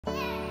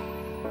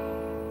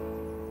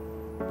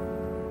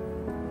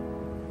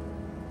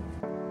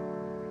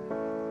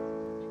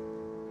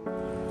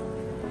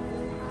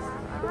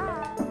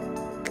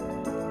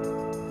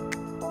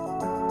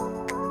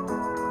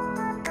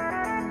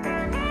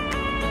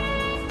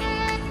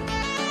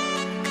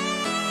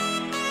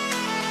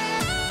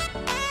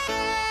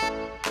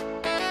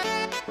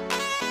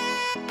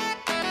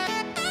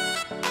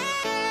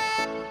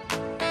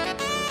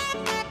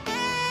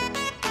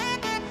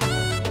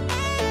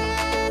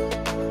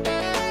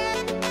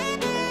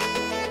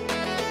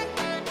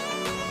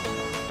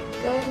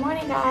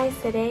guys,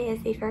 today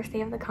is the first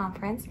day of the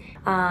conference.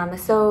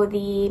 So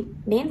the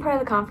main part of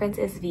the conference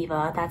is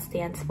VIVA, that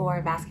stands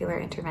for Vascular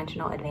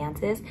InterVentional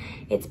Advances.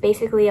 It's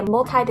basically a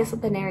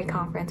multidisciplinary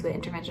conference with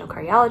interventional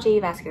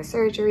cardiology, vascular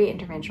surgery,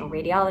 interventional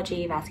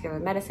radiology, vascular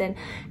medicine,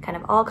 kind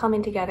of all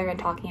coming together and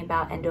talking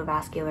about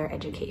endovascular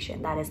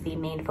education. That is the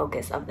main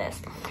focus of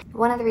this.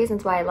 One of the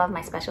reasons why I love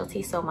my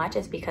specialty so much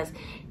is because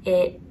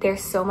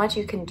there's so much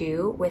you can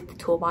do with the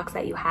toolbox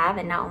that you have,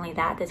 and not only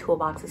that, the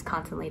toolbox is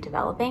constantly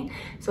developing.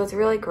 So it's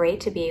really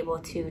great to be able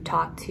to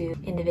talk to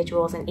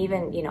individuals and even,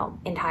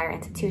 entire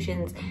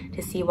institutions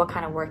to see what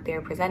kind of work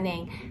they're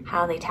presenting,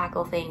 how they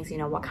tackle things,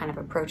 what kind of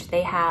approach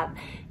they have.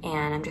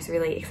 And I'm just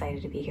really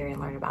excited to be here and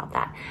learn about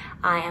that.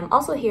 I am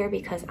also here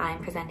because I'm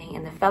presenting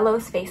in the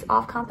Fellows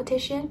Face-Off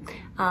competition.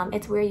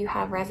 It's where you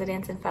have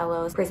residents and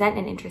fellows present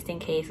an interesting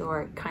case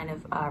or kind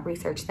of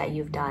research that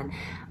you've done.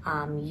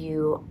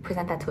 You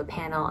present that to a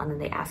panel and then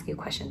they ask you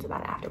questions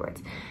about it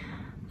afterwards.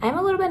 I'm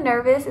a little bit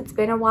nervous. It's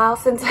been a while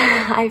since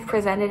I've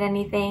presented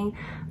anything,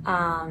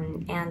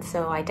 and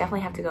so I definitely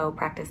have to go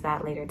practice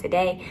that later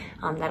today.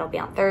 That'll be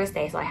on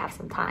Thursday, so I have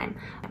some time.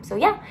 So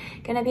yeah,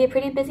 gonna be a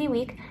pretty busy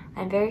week.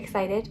 I'm very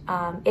excited.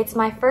 It's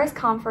my first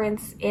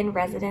conference in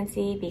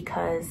residency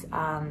because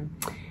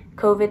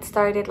COVID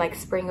started like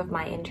spring of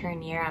my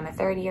intern year. I'm a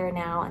third year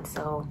now, and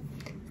so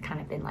kind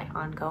of been like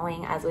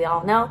ongoing, as we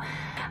all know.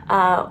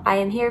 I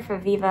am here for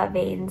VIVA,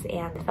 Veins,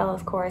 and the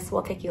Fellows course.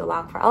 We'll take you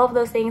along for all of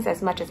those things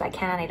as much as I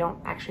can. I don't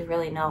actually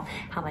really know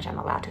how much I'm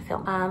allowed to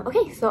film.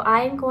 Okay, so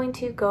I'm going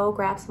to go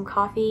grab some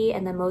coffee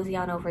and then mosey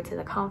on over to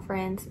the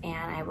conference,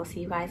 and I will see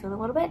you guys in a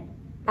little bit.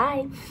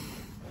 Bye.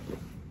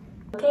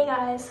 Okay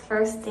guys,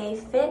 first day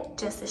fit,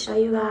 just to show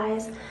you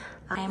guys.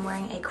 I am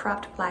wearing a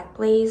cropped black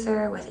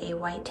blazer with a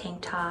white tank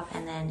top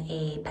and then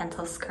a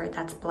pencil skirt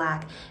that's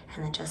black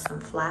and then just some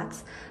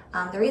flats.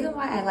 The reason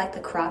why I like the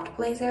cropped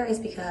blazer is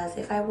because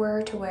if I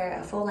were to wear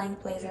a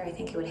full-length blazer, I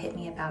think it would hit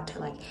me about to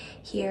like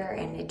here,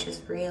 and it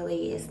just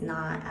really is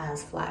not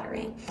as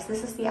flattering. So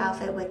this is the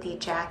outfit with the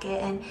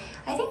jacket, and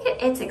I think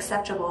it's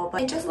acceptable,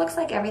 but it just looks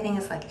like everything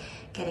is like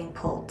getting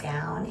pulled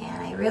down,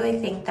 and I really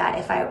think that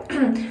if I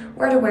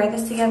were to wear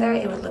this together,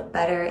 it would look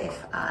better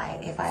if I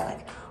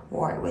like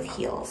wore it with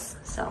heels.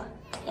 So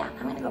yeah,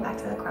 I'm gonna go back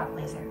to the crop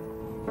blazer.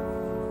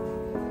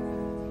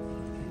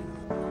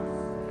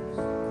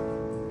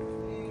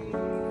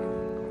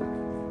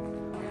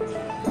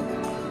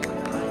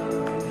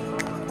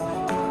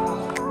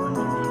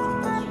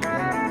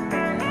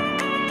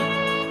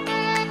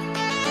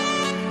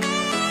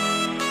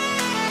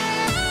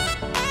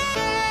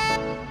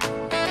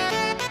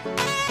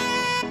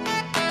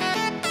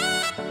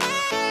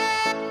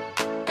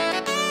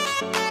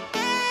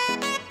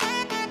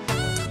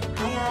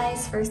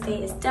 First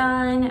day is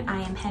done.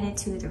 I am headed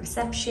to the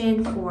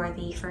reception for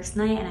the first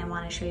night, and I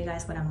want to show you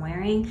guys what I'm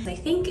wearing. I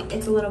think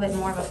it's a little bit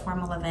more of a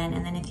formal event,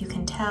 and then if you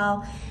can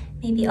tell,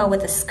 maybe, oh,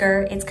 with the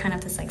skirt, it's kind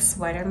of this like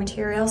sweater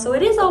material. So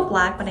it is all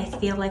black, but I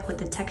feel like with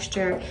the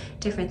texture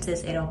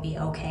differences, it'll be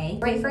okay.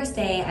 Great first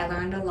day, I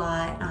learned a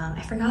lot.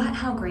 I forgot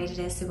how great it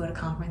is to go to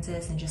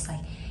conferences and just like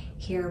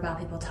hear about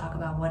people talk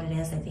about what it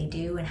is that they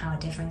do and how it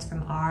differs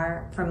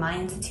from my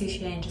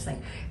institution. Just like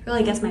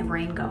really gets my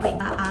brain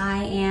going.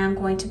 I am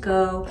going to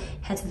go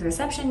head to the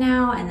reception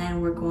now, and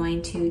then we're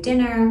going to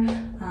dinner,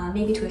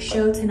 maybe to a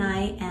show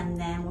tonight, and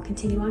then we'll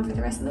continue on for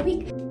the rest of the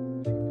week.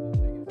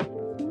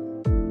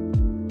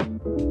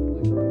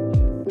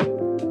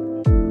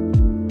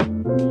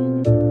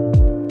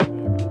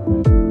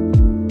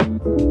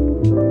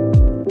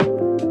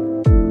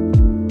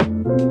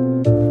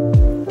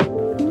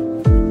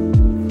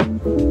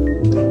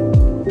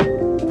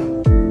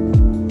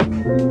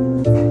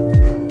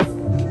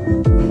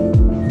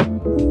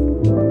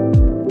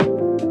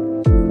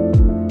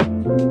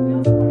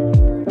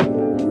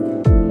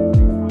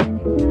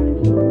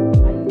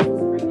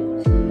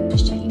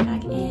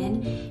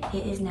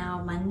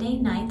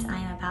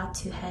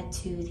 To head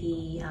to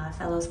the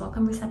Fellows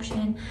Welcome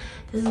Reception.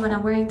 This is what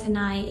I'm wearing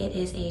tonight. It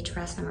is a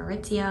dress from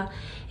Aritzia.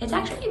 It's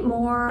actually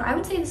more, I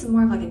would say this is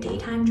more of like a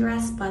daytime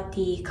dress, but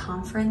the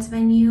conference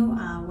venue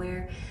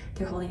where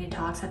they're holding the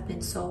talks have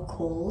been so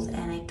cold,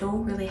 and I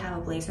don't really have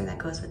a blazer that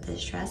goes with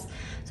this dress,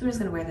 so I'm just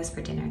gonna wear this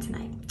for dinner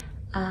tonight.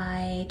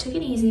 I took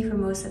it easy for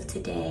most of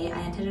today.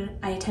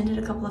 I attended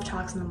a couple of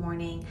talks in the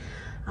morning,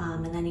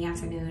 and then in the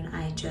afternoon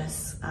I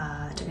just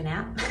took a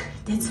nap,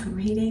 did some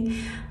reading,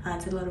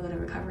 did a little bit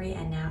of recovery,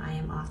 and now I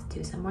am off to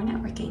do some more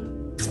networking.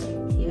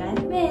 See you guys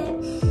in a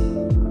bit.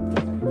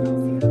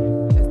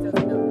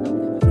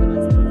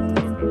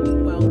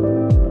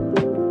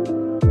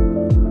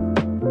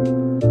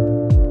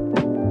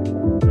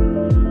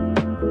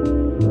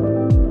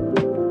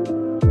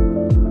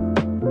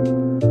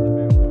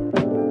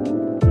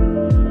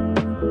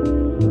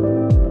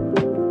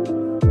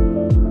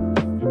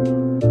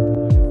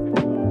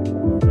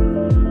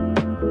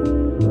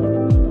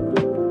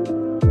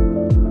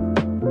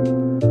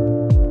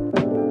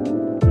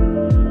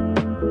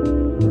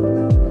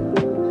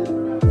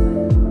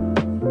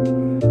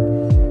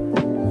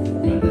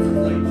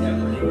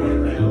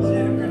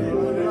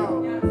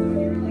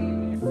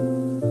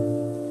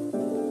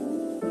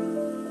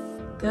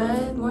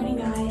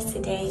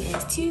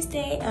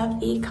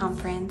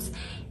 conference,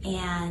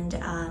 and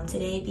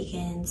today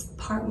begins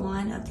part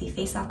one of the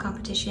face-off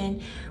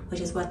competition, which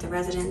is what the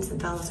residents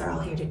and fellows are all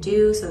here to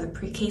do. So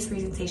the case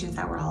presentations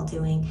that we're all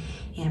doing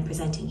and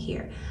presenting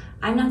here.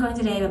 I'm not going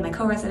today, but my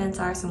co-residents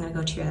are, so I'm gonna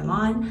go cheer them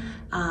on.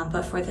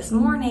 But for this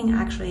morning,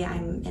 actually,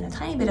 I'm in a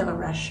tiny bit of a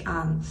rush.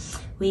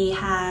 We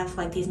have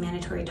like these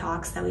mandatory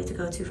talks that we have to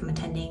go to from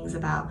attendings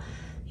about,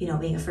 you know,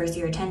 being a first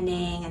year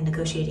attending and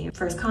negotiating your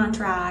first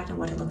contract and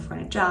what to look for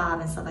in a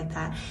job and stuff like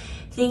that.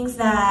 Things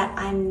that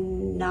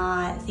I'm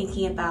not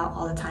thinking about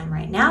all the time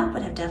right now,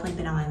 but have definitely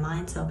been on my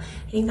mind. So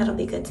I think that'll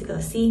be good to go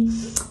see.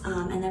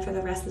 And then for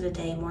the rest of the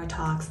day, more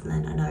talks and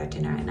then another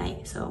dinner at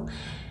night. So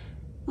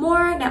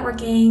more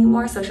networking,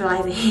 more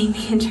socializing.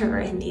 The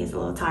introvert in me is a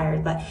little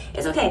tired, but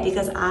it's okay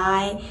because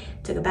I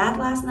took a bath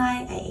last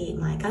night, I ate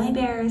my gummy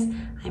bears,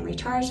 I'm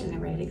recharged and I'm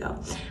ready to go.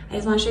 I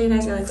just want to show you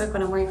guys really quick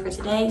what I'm wearing for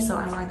today. So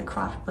I'm wearing the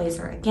cropped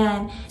blazer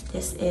again.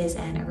 This is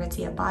an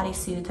Aritzia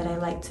bodysuit that I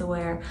like to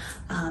wear,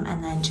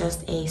 and then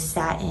just a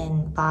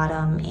satin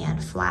bottom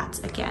and flats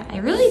again. I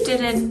really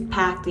didn't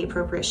pack the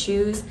appropriate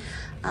shoes.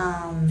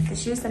 The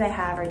shoes that I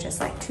have are just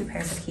like 2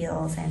 pairs of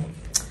heels, and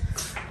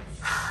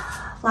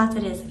flats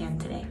it is again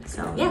today.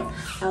 So yeah,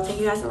 I'll take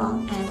you guys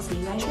along and see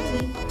you guys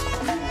shortly.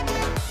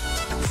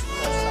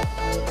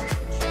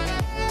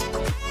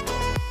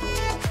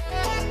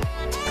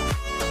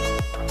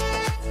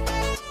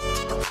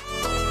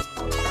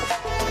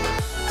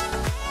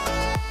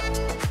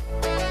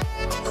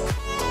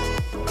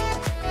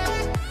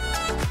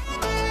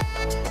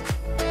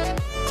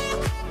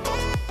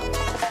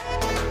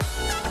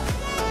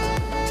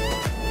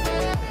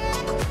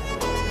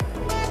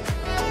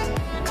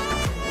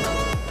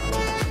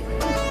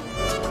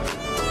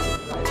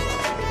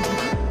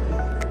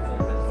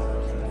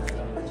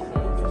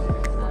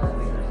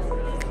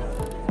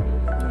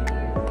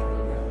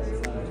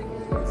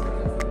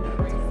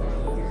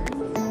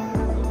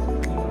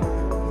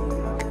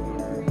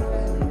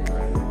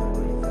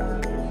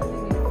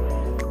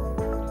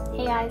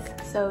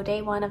 So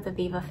day one of the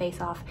VIVA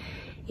face-off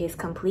is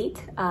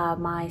complete.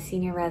 My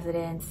senior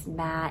residents,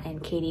 Matt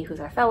and Katie,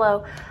 who's our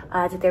fellow,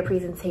 did their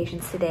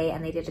presentations today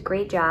and they did a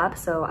great job.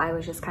 So I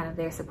was just kind of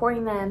there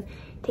supporting them,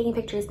 taking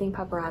pictures, being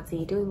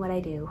paparazzi, doing what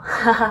I do.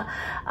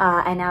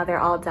 And now they're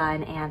all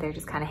done and they're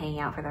just kind of hanging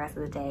out for the rest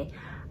of the day.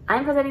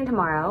 I'm presenting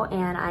tomorrow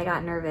and I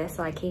got nervous,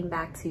 so I came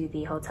back to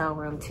the hotel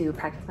room to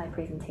practice my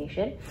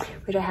presentation,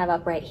 which I have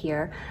up right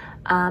here.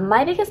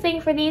 My biggest thing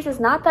for these is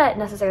not that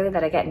necessarily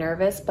that I get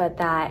nervous, but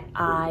that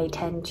I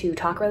tend to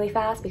talk really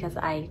fast because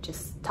I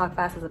just talk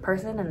fast as a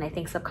person and I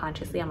think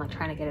subconsciously I'm like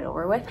trying to get it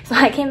over with. So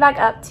I came back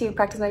up to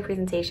practice my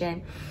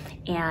presentation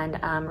and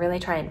really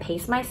try and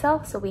pace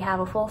myself. So we have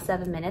a full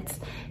 7 minutes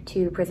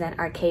to present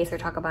our case or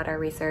talk about our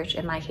research.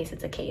 In my case,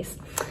 it's a case.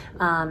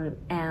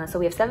 And so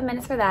we have 7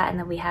 minutes for that, and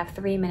then we have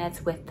 3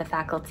 minutes with the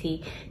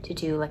faculty to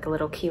do like a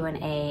little Q&A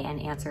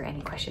and answer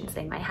any questions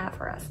they might have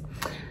for us.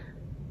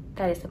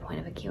 That is the point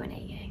of a Q&A,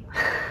 gang.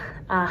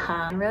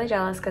 I'm really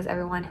jealous because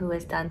everyone who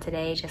is done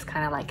today just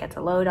kind of like gets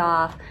a load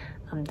off,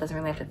 doesn't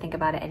really have to think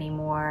about it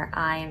anymore.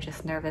 I am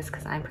just nervous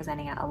because I'm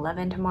presenting at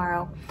 11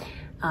 tomorrow.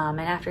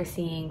 And after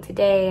seeing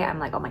today, I'm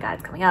like, oh my God,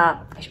 it's coming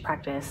up. I should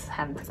practice.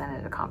 Haven't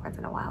presented at a conference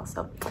in a while.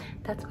 So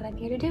that's what I'm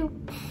here to do.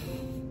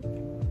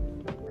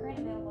 Current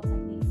available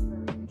techniques for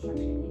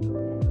reconstruction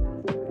include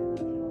endovascular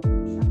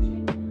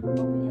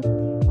open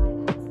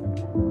bypass,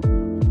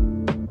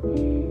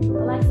 and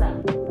Alexa,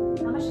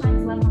 how much time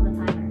is left on the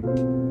timer?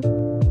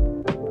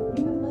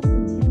 You have less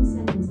than 10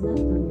 seconds left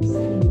on your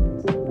setting.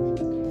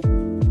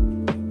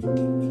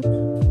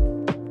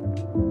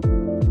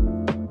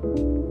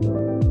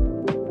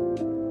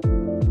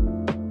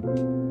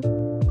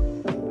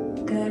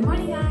 Good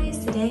morning, guys.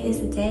 Today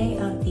is the day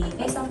of the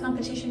face-off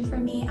competition for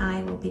me.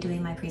 I will be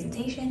doing my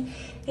presentation.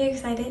 Very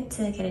excited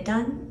to get it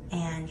done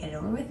and get it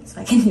over with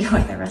so I can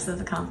enjoy the rest of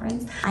the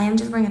conference. I am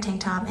just wearing a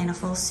tank top and a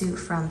full suit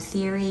from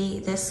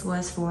Theory. This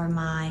was for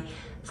my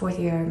 4th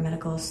year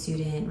medical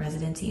student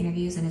residency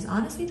interviews and is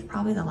honestly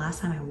probably the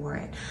last time I wore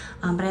it.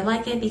 But I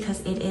like it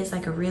because it is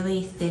like a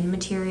really thin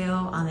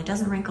material. It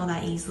doesn't wrinkle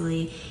that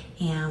easily,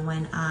 and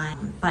when I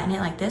button it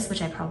like this,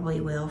 which I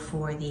probably will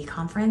for the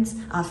conference,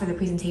 for the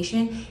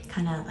presentation,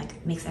 kind of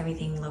like makes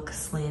everything look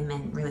slim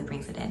and really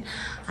brings it in.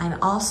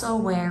 I'm also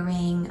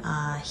wearing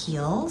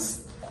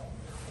heels,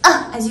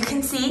 as you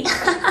can see.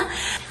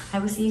 I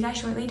will see you guys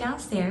shortly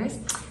downstairs.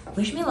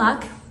 Wish me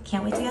luck.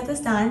 Can't wait to get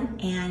this done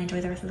and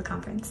enjoy the rest of the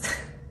conference.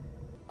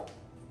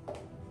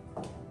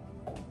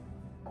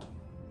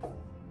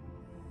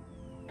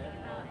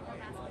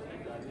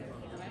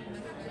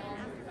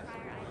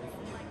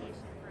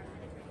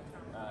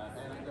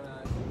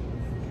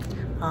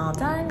 All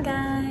done,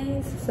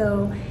 guys.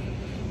 So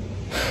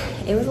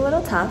it was a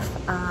little tough.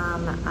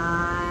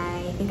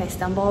 I think I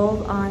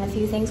stumbled on a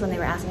few things when they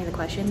were asking me the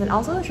questions, and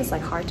also it's just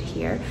like hard to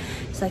hear.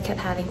 So I kept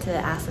having to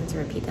ask them to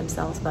repeat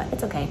themselves, but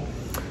it's okay.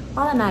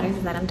 All that matters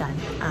is that I'm done.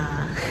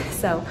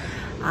 So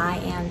I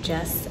am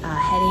just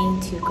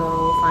heading to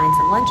go find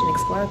some lunch and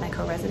explore with my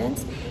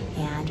co-residents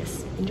and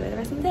just enjoy the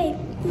rest of the day.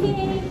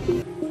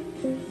 Yay!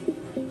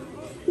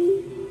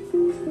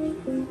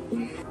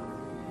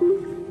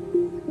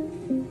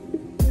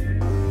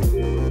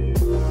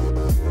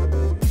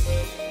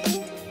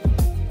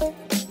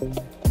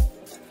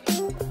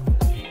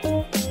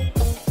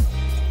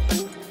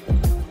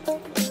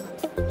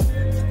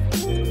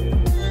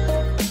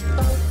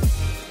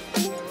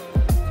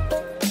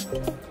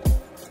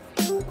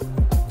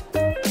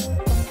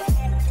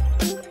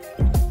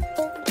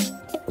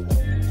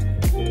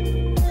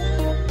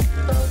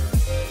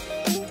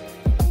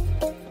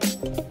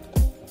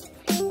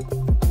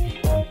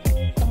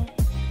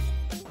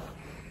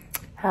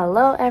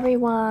 Hello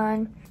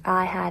everyone!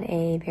 I had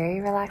a very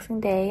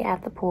relaxing day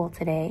at the pool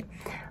today.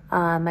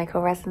 My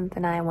co-residents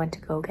and I went to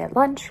go get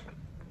lunch.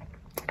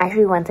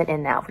 Actually, we went to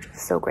In-N-Out, which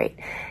was so great.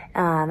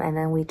 And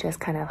then we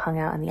just kind of hung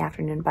out in the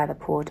afternoon by the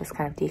pool, just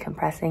kind of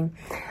decompressing.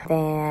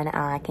 Then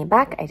I came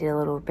back, I did a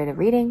little bit of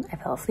reading, I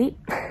fell asleep.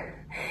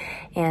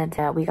 And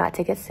we got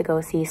tickets to go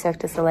see Cirque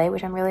du Soleil,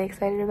 which I'm really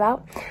excited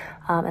about.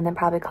 And then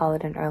probably call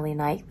it an early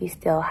night. We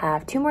still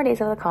have 2 more days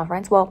of the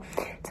conference. Well,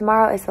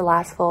 tomorrow is the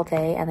last full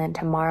day, and then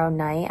tomorrow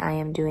night I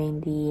am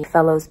doing the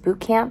Fellows Boot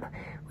Camp,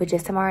 which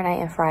is tomorrow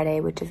night and Friday,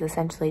 which is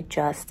essentially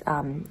just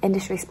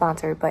industry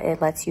sponsored, but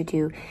it lets you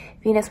do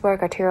venous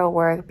work, arterial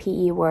work,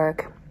 PE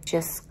work.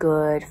 Just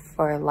good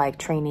for like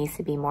trainees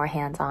to be more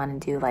hands-on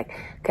and do like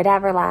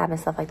cadaver lab and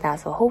stuff like that.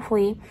 So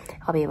hopefully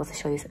I'll be able to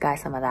show you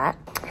guys some of that.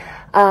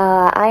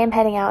 I am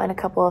heading out in a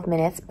couple of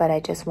minutes, but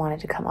I just wanted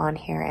to come on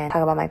here and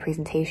talk about my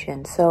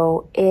presentation.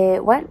 So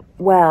it went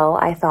well,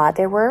 I thought.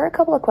 There were a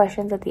couple of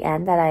questions at the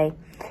end that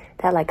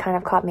like kind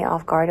of caught me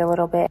off guard a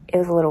little bit. It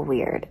was a little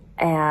weird.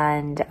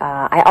 And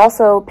I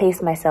also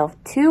paced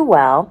myself too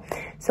well.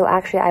 So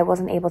actually I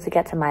wasn't able to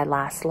get to my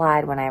last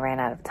slide when I ran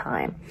out of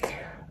time.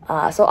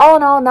 So all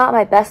in all, not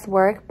my best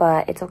work,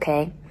 but it's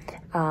okay.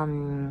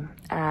 I'm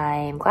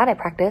glad I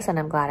practiced, and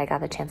I'm glad I got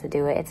the chance to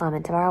do it.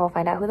 And tomorrow we'll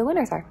find out who the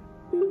winners are.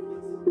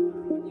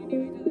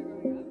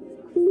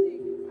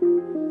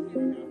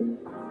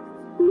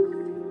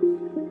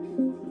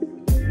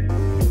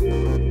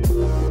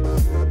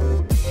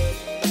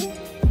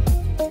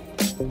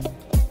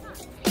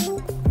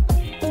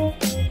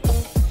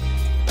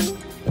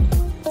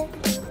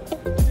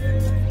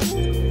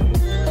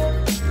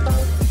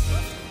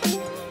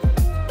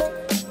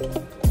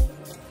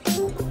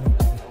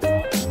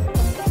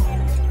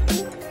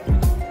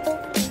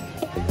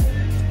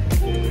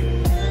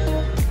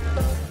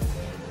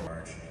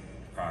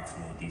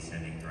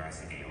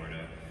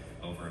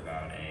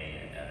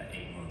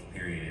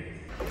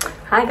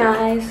 Hi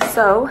guys,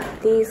 so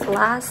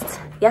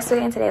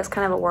yesterday and today was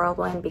kind of a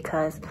whirlwind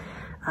because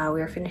we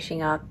were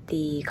finishing up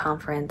the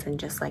conference and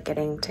just like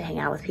getting to hang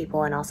out with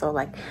people and also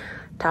like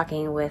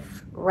talking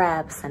with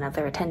reps and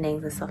other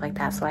attendings and stuff like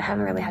that. So I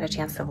haven't really had a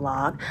chance to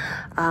vlog.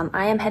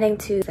 I am heading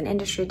to an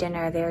industry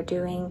dinner. They're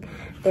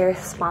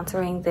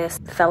sponsoring this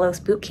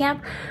Fellows Boot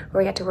Camp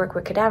where we get to work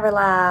with cadaver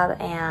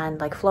lab and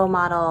like flow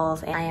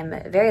models. And I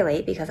am very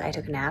late because I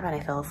took a nap and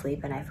I fell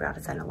asleep and I forgot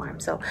to set an alarm.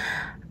 So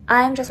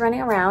I'm just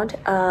running around,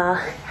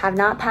 have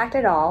not packed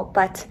at all,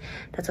 but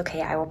that's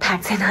okay. I will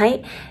pack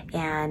tonight,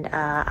 and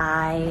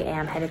I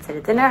am headed to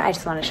the dinner. I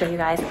just want to show you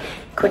guys a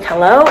quick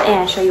hello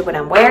and show you what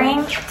I'm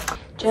wearing.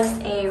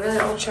 Just a really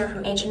old shirt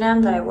from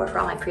H&M that I wore for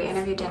all my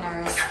pre-interview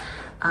dinners,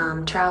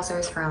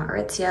 trousers from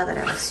Aritzia that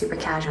are like super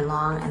casual and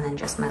long, and then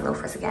just my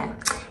loafers again.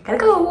 Gotta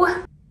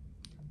go!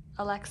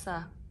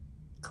 Alexa,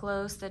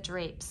 close the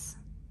drapes.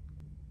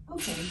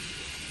 Okay.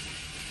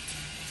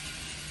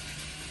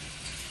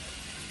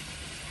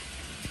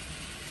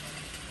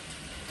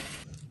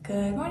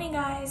 Good morning,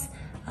 guys.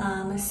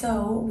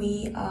 So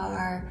we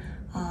are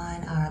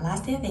on our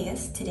last day of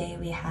Vegas. Today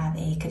we have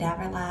a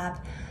cadaver lab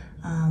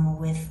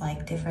with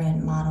like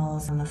different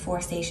models, 4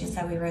 stations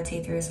that we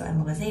rotate through. So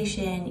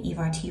embolization,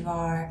 EVAR,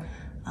 TVAR,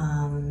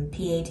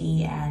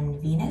 PAD,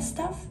 and venous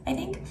stuff, I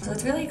think. So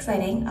it's really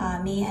exciting.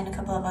 Me and a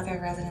couple of other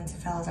residents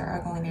and fellows are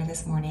going there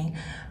this morning.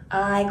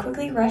 I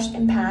quickly rushed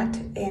and packed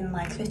in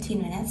like 15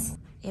 minutes.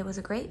 It was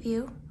a great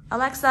view.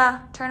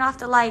 Alexa, turn off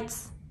the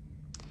lights.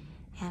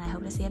 And I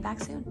hope to see you back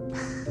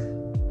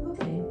soon.